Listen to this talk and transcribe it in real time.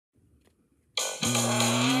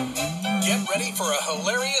Get ready for a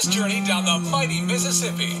hilarious journey down the mighty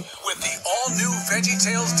Mississippi with the all-new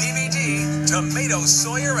VeggieTales DVD, Tomato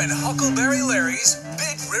Sawyer and Huckleberry Larry's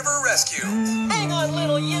Big River Rescue. Hang on,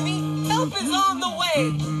 little Yimmy. Help is on the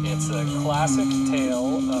way. It's a classic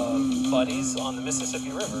tale of buddies on the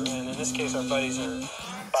Mississippi River, and in this case our buddies are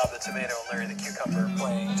Bob the Tomato and Larry the Cucumber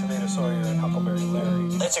playing Tomato Sawyer and Huckleberry Larry.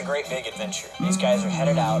 It's a great big adventure. These guys are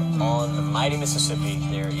headed out on the mighty Mississippi.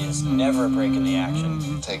 There is never a break in the action.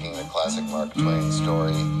 Taking the classic Mark Twain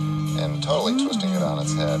story and totally twisting it on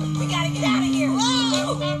its head. We gotta get out of here.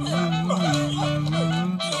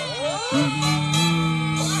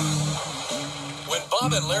 When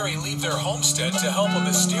Bob and Larry leave their homestead to help a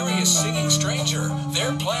mysterious singing stranger,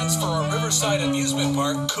 their plans for a riverside amusement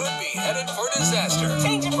park could be headed for disaster.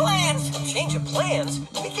 Change of plans. Change of plans?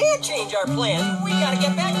 We can't change our plans. We gotta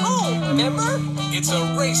get back home, remember? It's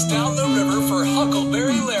a race down the river for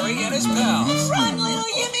Huckleberry Larry and his pals. Run, little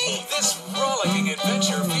Yimmy! This frolicking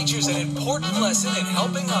adventure features an important lesson in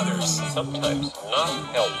helping others. Sometimes not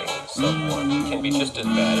helping someone can be just as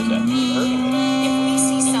bad as actually hurting them. If we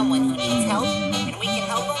see someone who needs help, and we can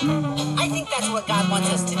help them, I think that's what God wants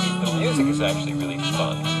us to do. The music is actually really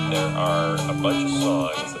fun. There are a bunch of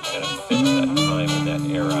songs that kind of fit that time and that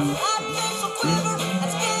era.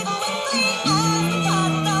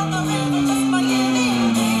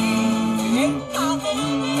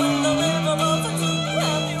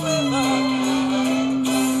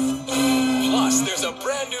 Plus, there's a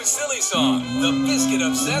brand new silly song, The Biscuit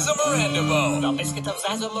of Zazamarandabo. The biscuit of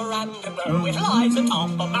Zazamarandabo, it lies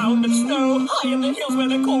atop a mound of snow. High in the hills where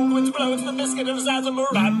the cold winds blow, it's the biscuit of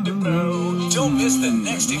Zazamarandabo. Don't miss the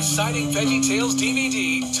next exciting VeggieTales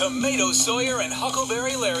DVD, Tomato Sawyer and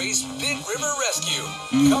Huckleberry Larry's Big River Rescue.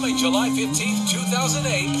 Coming July 15th,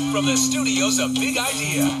 2008, from the studios of Big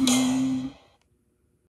Idea.